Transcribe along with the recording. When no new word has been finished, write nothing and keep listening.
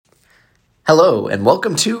Hello, and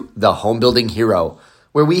welcome to The Home Building Hero,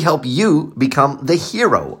 where we help you become the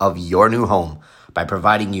hero of your new home by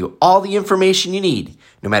providing you all the information you need.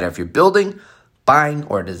 No matter if you're building, buying,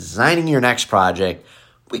 or designing your next project,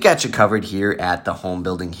 we got you covered here at The Home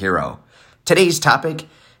Building Hero. Today's topic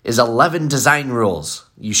is 11 design rules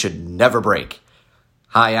you should never break.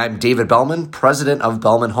 Hi, I'm David Bellman, president of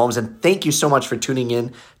Bellman Homes, and thank you so much for tuning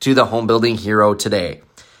in to The Home Building Hero today.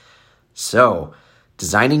 So,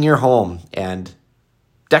 designing your home and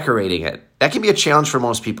decorating it, that can be a challenge for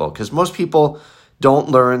most people because most people don't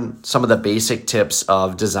learn some of the basic tips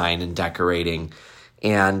of design and decorating.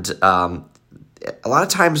 And a lot of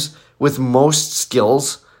times with most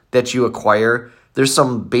skills that you acquire, there's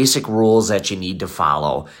some basic rules that you need to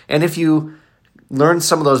follow. And if you learn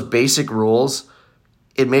some of those basic rules,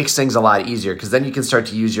 it makes things a lot easier because then you can start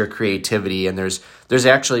to use your creativity, and there's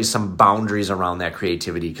actually some boundaries around that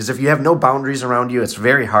creativity. Because if you have no boundaries around you, it's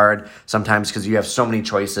very hard sometimes because you have so many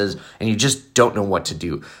choices and you just don't know what to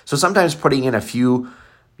do. So sometimes putting in a few,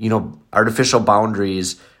 artificial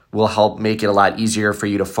boundaries will help make it a lot easier for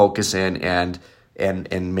you to focus in and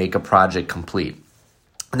make a project complete.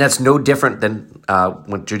 And that's no different than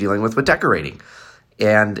what you're dealing with decorating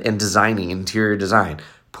and designing, interior design.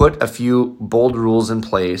 Put a few bold rules in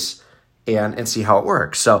place and see how it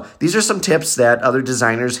works. So these are some tips that other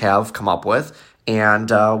designers have come up with, and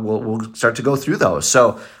we'll start to go through those.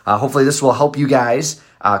 So hopefully this will help you guys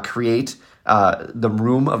create the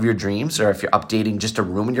room of your dreams, or if you're updating just a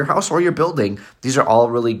room in your house or your building, these are all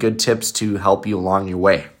really good tips to help you along your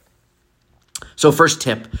way. So first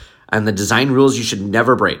tip on the design rules you should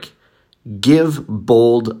never break: give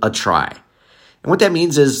bold a try. And what that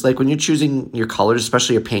means is, like, when you're choosing your colors,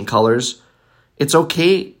 especially your paint colors, it's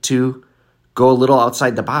okay to go a little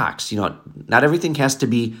outside the box. Not everything has to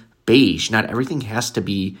be beige. Not everything has to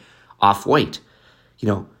be off-white.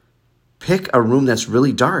 Pick a room that's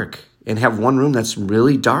really dark and have one room that's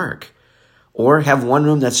really dark, or have one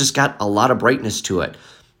room that's just got a lot of brightness to it.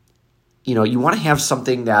 You want to have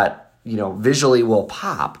something that, visually will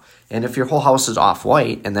pop. And if your whole house is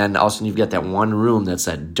off-white, and then all of a sudden you've got that one room that's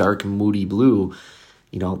that dark, moody blue,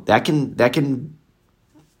 that can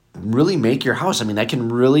really make your house. That can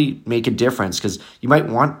really make a difference, because you might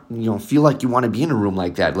want, feel like you want to be in a room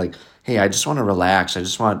like that. Like, hey, I just want to relax. I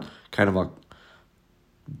just want kind of a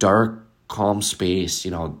dark, calm space.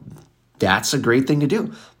 That's a great thing to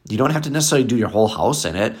do. You don't have to necessarily do your whole house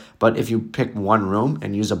in it, but if you pick one room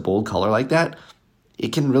and use a bold color like that,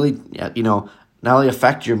 it can really, not only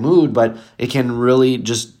affect your mood, but it can really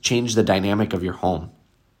just change the dynamic of your home.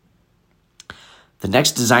 The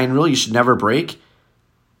next design rule you should never break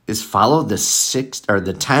is follow the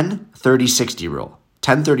 10-30-60 rule.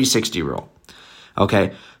 10-30-60 rule.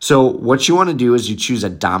 Okay, so what you want to do is you choose a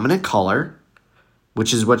dominant color,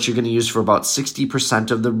 which is what you're going to use for about 60%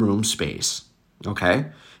 of the room space. Okay,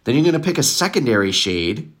 then you're going to pick a secondary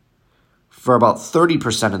shade for about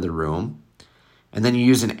 30% of the room. And then you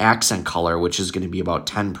use an accent color, which is going to be about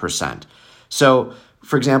 10%. So,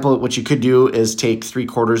 for example, what you could do is take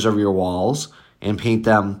 3/4 of your walls and paint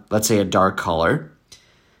them, let's say, a dark color.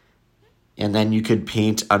 And then you could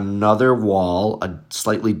paint another wall a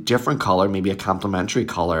slightly different color, maybe a complementary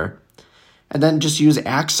color. And then just use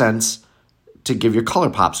accents to give your color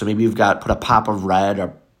pop. So maybe put a pop of red,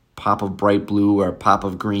 or pop of bright blue, or a pop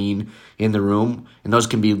of green in the room. And those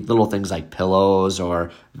can be little things like pillows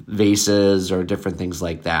or vases or different things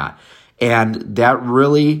like that. And that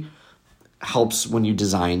really helps when you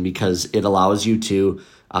design, because it allows you to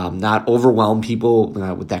not overwhelm people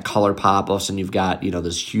with that color pop. All of a sudden you've got,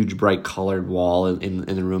 this huge bright colored wall in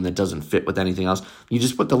the room that doesn't fit with anything else. You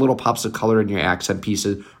just put the little pops of color in your accent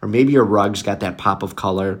pieces, or maybe your rug's got that pop of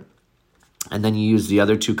color. And then you use the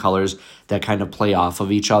other two colors that kind of play off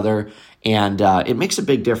of each other. And it makes a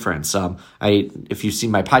big difference. If you've seen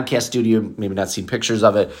my podcast studio, maybe not seen pictures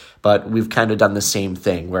of it, but we've kind of done the same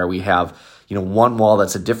thing where we have, one wall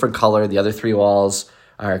that's a different color. The other three walls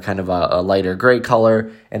are kind of a lighter gray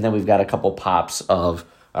color. And then we've got a couple pops of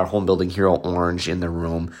our Home Building Hero orange in the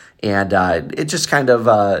room. And it just kind of,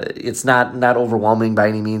 it's not overwhelming by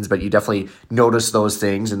any means, but you definitely notice those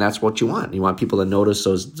things, and that's what you want. You want people to notice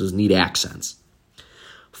those neat accents.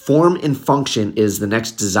 Form and function is the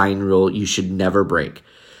next design rule you should never break.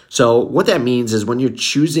 So what that means is when you're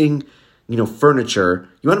choosing, furniture,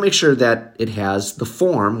 you want to make sure that it has the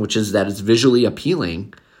form, which is that it's visually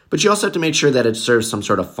appealing, but you also have to make sure that it serves some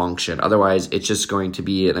sort of function. Otherwise, it's just going to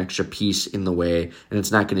be an extra piece in the way, and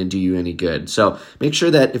it's not going to do you any good. So make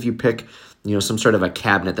sure that if you pick, some sort of a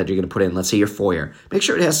cabinet that you're going to put in, let's say your foyer, make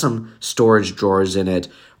sure it has some storage drawers in it,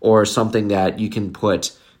 or something that you can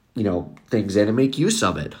put things in and make use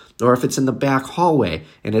of it. Or if it's in the back hallway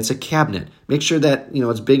and it's a cabinet, make sure that,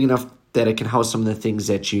 it's big enough that it can house some of the things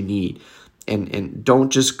that you need. And don't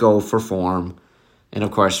just go for form. And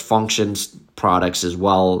of course, functions products as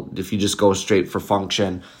well. If you just go straight for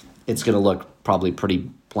function, it's going to look probably pretty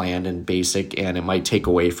bland and basic, and it might take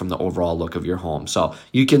away from the overall look of your home. So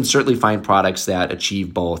you can certainly find products that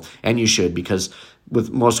achieve both, and you should, because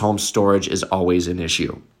with most homes, storage is always an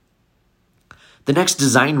issue. The next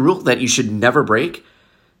design rule that you should never break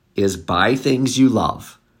is buy things you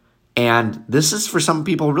love. And this is for some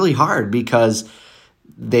people really hard because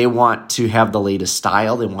they want to have the latest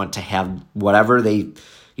style. They want to have whatever they,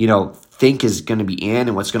 think is going to be in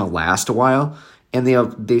and what's going to last a while. And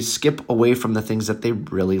they skip away from the things that they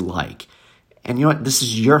really like. And you know what? This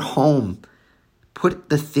is your home. Put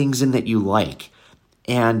the things in that you like.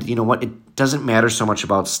 And you know what? It doesn't matter so much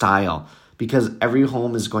about style because every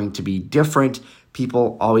home is going to be different.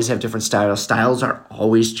 People always have different styles. Styles are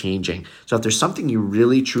always changing. So if there's something you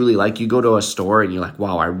really, truly like, you go to a store and you're like,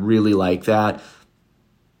 wow, I really like that.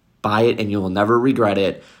 Buy it and you'll never regret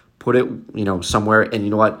it. Put it, somewhere. And you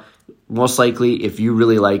know what? Most likely, if you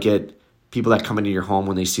really like it, people that come into your home,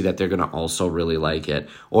 when they see that, they're going to also really like it.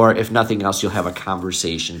 Or if nothing else, you'll have a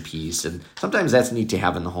conversation piece. And sometimes that's neat to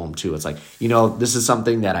have in the home too. It's like, this is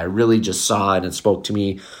something that I really just saw and it spoke to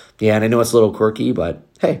me. Yeah, and I know it's a little quirky, but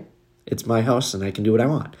hey, it's my house and I can do what I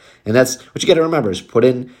want. And that's what you got to remember is put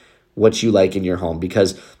in what you like in your home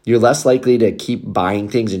because you're less likely to keep buying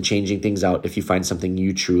things and changing things out if you find something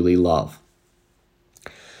you truly love.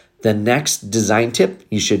 The next design tip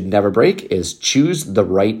you should never break is choose the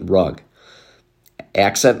right rug.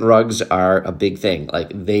 Accent rugs are a big thing.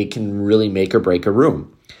 Like they can really make or break a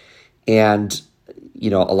room. And, a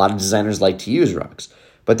lot of designers like to use rugs.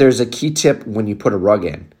 But there's a key tip when you put a rug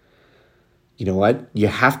in. You know what? You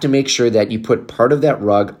have to make sure that you put part of that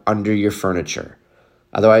rug under your furniture.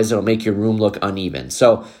 Otherwise, it'll make your room look uneven.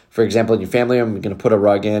 So, for example, in your family room, you're going to put a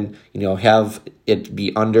rug in, have it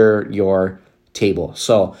be under your table.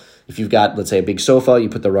 So if you've got, let's say, a big sofa, you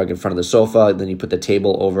put the rug in front of the sofa, and then you put the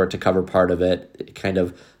table over it to cover part of it. It kind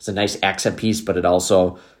of is a nice accent piece, but it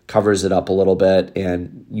also covers it up a little bit.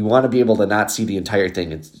 And you want to be able to not see the entire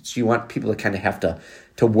thing. You want people to kind of have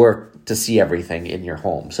to work to see everything in your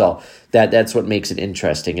home. So that's what makes it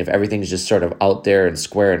interesting. If everything's just sort of out there and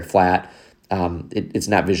square and flat, it's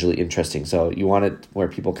not visually interesting. So you want it where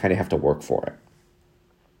people kind of have to work for it.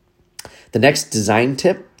 The next design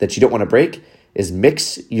tip that you don't want to break is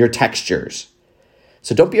mix your textures.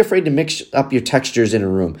 So don't be afraid to mix up your textures in a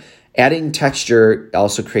room. Adding texture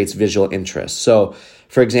also creates visual interest. So,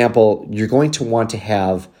 for example, you're going to want to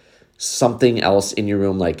have something else in your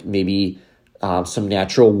room, like maybe some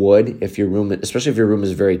natural wood. Especially if your room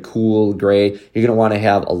is very cool, gray, you're going to want to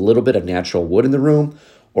have a little bit of natural wood in the room,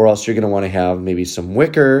 or else you're going to want to have maybe some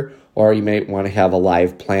wicker, or you may want to have a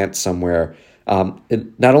live plant somewhere.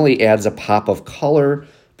 It not only adds a pop of color,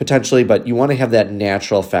 potentially, but you want to have that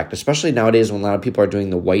natural effect, especially nowadays when a lot of people are doing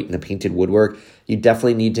the white and the painted woodwork. You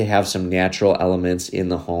definitely need to have some natural elements in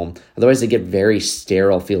the home. Otherwise, they get very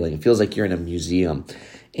sterile feeling. It feels like you're in a museum,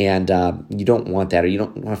 and you don't want that, or you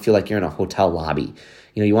don't want to feel like you're in a hotel lobby.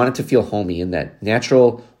 You want it to feel homey, and that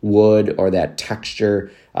natural wood or that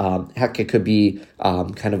texture, heck, it could be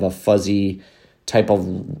kind of a fuzzy type of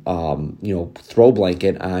throw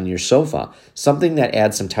blanket on your sofa. Something that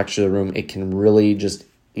adds some texture to the room. It can really just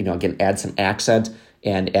again, add some accent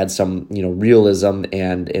and add some, realism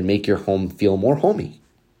and make your home feel more homey.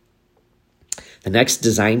 The next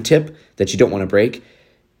design tip that you don't want to break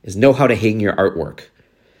is know how to hang your artwork.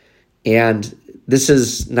 And this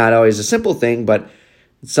is not always a simple thing, but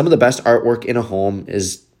some of the best artwork in a home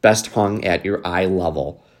is best hung at your eye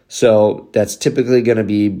level. So that's typically going to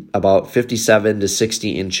be about 57 to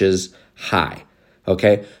 60 inches high.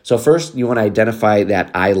 Okay, so first you want to identify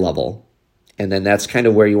that eye level. And then that's kind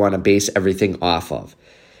of where you want to base everything off of.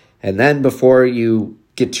 And then before you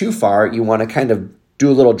get too far, you want to kind of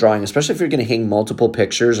do a little drawing, especially if you're going to hang multiple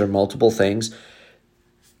pictures or multiple things.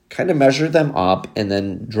 Kind of measure them up and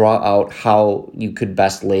then draw out how you could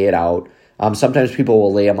best lay it out. Sometimes people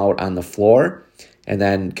will lay them out on the floor and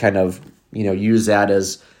then kind of, use that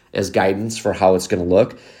as guidance for how it's going to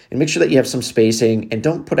look. And make sure that you have some spacing and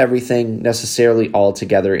don't put everything necessarily all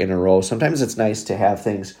together in a row. Sometimes it's nice to have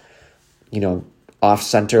things off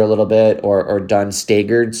center a little bit or done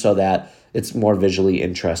staggered so that it's more visually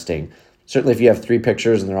interesting. Certainly if you have 3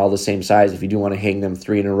 pictures and they're all the same size, if you do want to hang them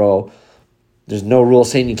 3 in a row, there's no rule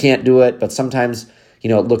saying you can't do it, but sometimes,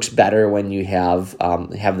 it looks better when you have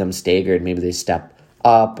them staggered. Maybe they step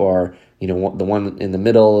up or, the one in the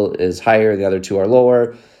middle is higher, the other 2 are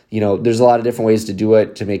lower. there's a lot of different ways to do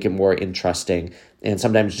it to make it more interesting. And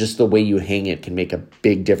sometimes just the way you hang it can make a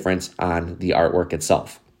big difference on the artwork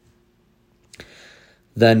itself.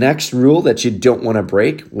 The next rule that you don't want to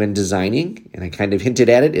break when designing, and I kind of hinted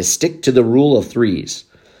at it, is stick to the rule of threes.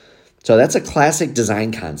 So that's a classic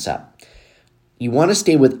design concept. You want to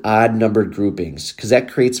stay with odd numbered groupings because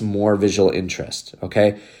that creates more visual interest,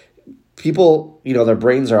 okay? People, their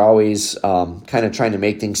brains are always kind of trying to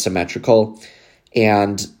make things symmetrical,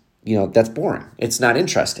 and, that's boring. It's not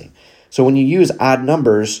interesting. So when you use odd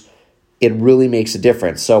numbers, it really makes a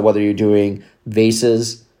difference. So whether you're doing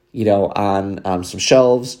vases, on some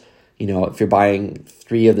shelves, if you're buying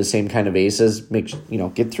 3 of the same kind of vases,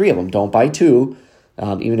 get 3 of them. Don't buy 2.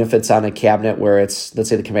 Even if it's on a cabinet where let's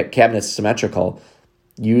say the cabinet's symmetrical,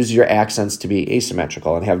 use your accents to be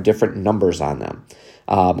asymmetrical and have different numbers on them.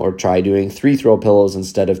 Or try doing 3 throw pillows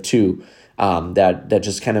instead of 2. That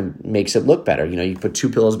just kind of makes it look better. You put 2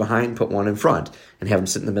 pillows behind, put 1 in front, and have them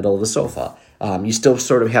sit in the middle of the sofa. You still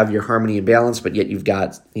sort of have your harmony and balance, but yet you've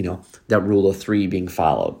got, that rule of 3 being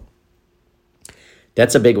followed.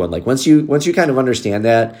 That's a big one. Like once you kind of understand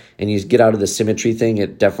that and you get out of the symmetry thing,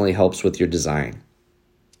 it definitely helps with your design.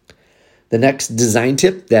 The next design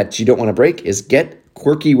tip that you don't want to break is get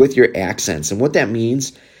quirky with your accents. And what that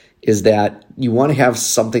means is that you want to have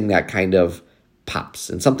something that kind of pops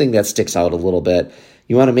and something that sticks out a little bit.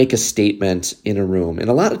 You want to make a statement in a room. And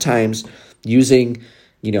a lot of times using,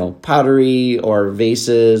 pottery or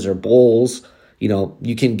vases or bowls,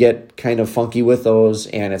 you can get kind of funky with those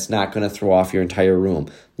and it's not going to throw off your entire room.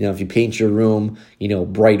 If you paint your room,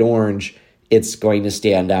 bright orange, it's going to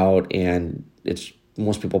stand out and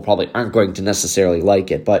most people probably aren't going to necessarily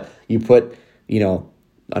like it. But you put,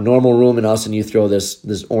 a normal room in us and you throw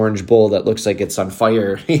this orange bowl that looks like it's on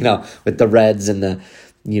fire, with the reds and the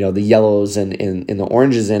yellows and the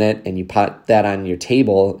oranges in it, and you put that on your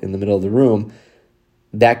table in the middle of the room,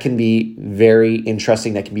 that can be very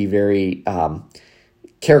interesting. That can be very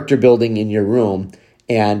character building in your room,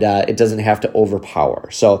 and it doesn't have to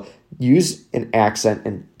overpower. So use an accent,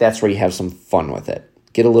 and that's where you have some fun with it.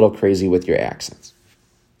 Get a little crazy with your accents.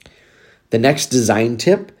 The next design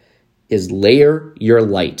tip is layer your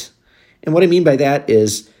light. And what I mean by that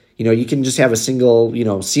is, you can just have a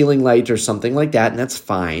single, ceiling light or something like that, and that's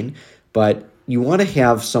fine. But you want to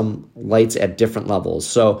have some lights at different levels.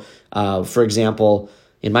 So, for example,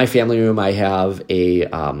 in my family room, I have a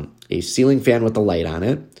ceiling fan with a light on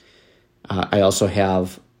it. I also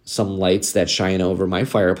have some lights that shine over my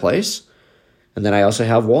fireplace. And then I also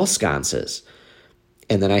have wall sconces.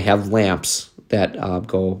 And then I have lamps that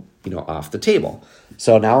go, off the table.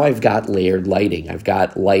 So now I've got layered lighting. I've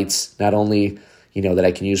got lights not only, that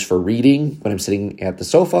I can use for reading when I'm sitting at the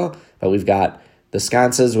sofa, but we've got the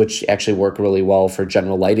sconces, which actually work really well for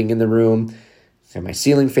general lighting in the room. I have my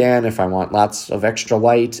ceiling fan if I want lots of extra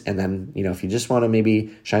light. And then, if you just want to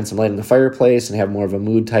maybe shine some light in the fireplace and have more of a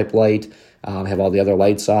mood type light, have all the other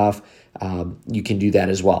lights off, you can do that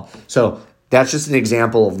as well. So that's just an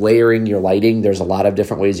example of layering your lighting. There's a lot of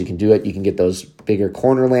different ways you can do it. You can get those bigger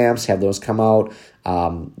corner lamps, have those come out.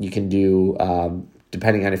 You can do,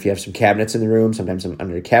 depending on if you have some cabinets in the room, sometimes some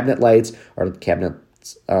under cabinet lights or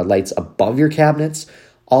lights above your cabinets.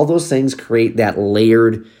 All those things create that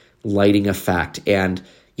layered lighting effect. And,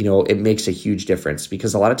 it makes a huge difference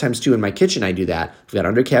because a lot of times too, in my kitchen, I do that. I've got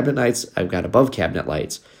under cabinet lights. I've got above cabinet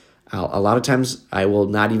lights. A lot of times I will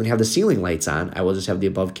not even have the ceiling lights on. I will just have the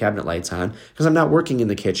above cabinet lights on because I'm not working in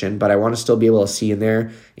the kitchen, but I want to still be able to see in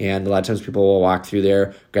there. And a lot of times people will walk through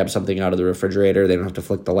there, grab something out of the refrigerator. They don't have to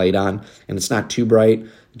flick the light on. And it's not too bright,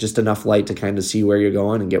 just enough light to kind of see where you're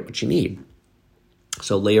going and get what you need.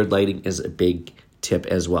 So layered lighting is a big tip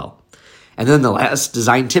as well. And then the last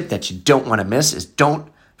design tip that you don't want to miss is don't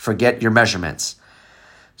forget your measurements.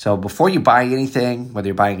 So before you buy anything, whether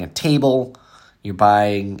you're buying a table, you're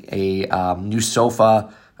buying a new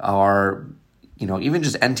sofa, or even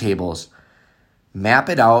just end tables, map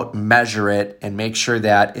it out, measure it, and make sure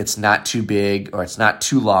that it's not too big or it's not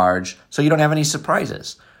too large so you don't have any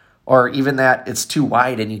surprises. Or even that it's too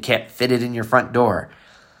wide and you can't fit it in your front door.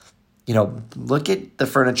 Look at the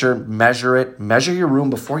furniture, measure it, measure your room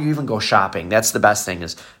before you even go shopping. That's the best thing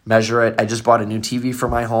is measure it. I just bought a new TV for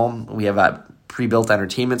my home. We have a pre-built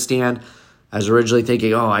entertainment stand. I was originally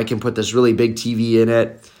thinking, I can put this really big TV in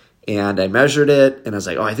it. And I measured it, and I was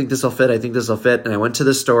like, I think this will fit. And I went to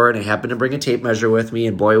the store, and I happened to bring a tape measure with me,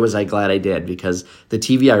 and boy, was I glad I did, because the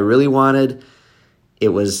TV I really wanted, it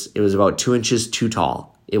was about 2 inches too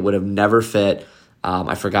tall. It would have never fit.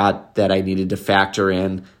 I forgot that I needed to factor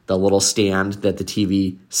in the little stand that the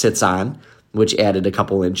TV sits on, which added a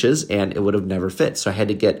couple inches, and it would have never fit. So I had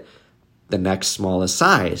to get the next smallest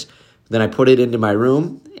size. Then I put it into my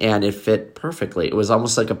room and it fit perfectly. It was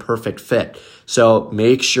almost like a perfect fit. So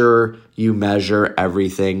make sure you measure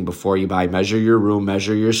everything before you buy. Measure your room,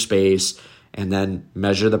 measure your space, and then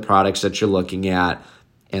measure the products that you're looking at,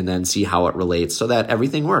 and then see how it relates so that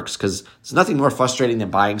everything works. Because it's nothing more frustrating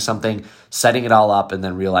than buying something, setting it all up, and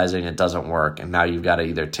then realizing it doesn't work. And now you've got to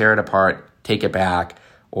either tear it apart, take it back,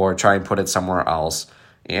 or try and put it somewhere else.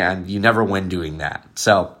 And you never win doing that.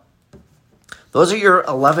 So those are your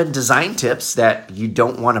 11 design tips that you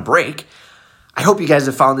don't want to break. I hope you guys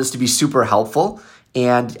have found this to be super helpful.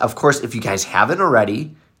 And of course, if you guys haven't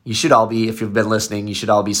already, you should all be, if you've been listening, you should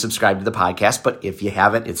all be subscribed to the podcast. But if you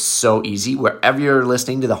haven't, it's so easy. Wherever you're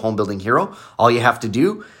listening to the Home Building Hero, all you have to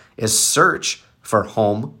do is search for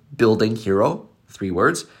Home Building Hero, 3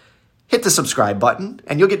 words, hit the subscribe button,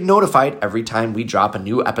 and you'll get notified every time we drop a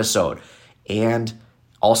new episode. And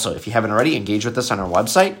also, if you haven't already, engage with us on our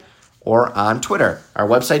website or on Twitter. Our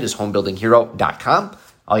website is homebuildinghero.com.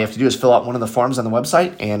 All you have to do is fill out one of the forms on the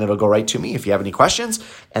website, and it'll go right to me if you have any questions.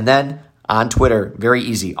 And then on Twitter, very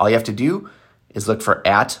easy. All you have to do is look for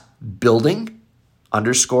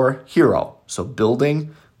 @building_hero. So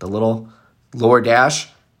building, the little lower dash,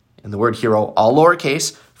 and the word hero, all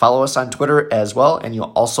lowercase. Follow us on Twitter as well, and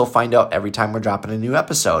you'll also find out every time we're dropping a new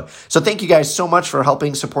episode. So thank you guys so much for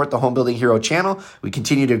helping support the Home Building Hero channel. We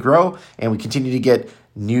continue to grow, and we continue to get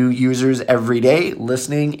new users every day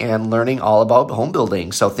listening and learning all about home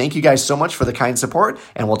building. So thank you guys so much for the kind support,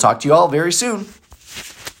 and we'll talk to you all very soon.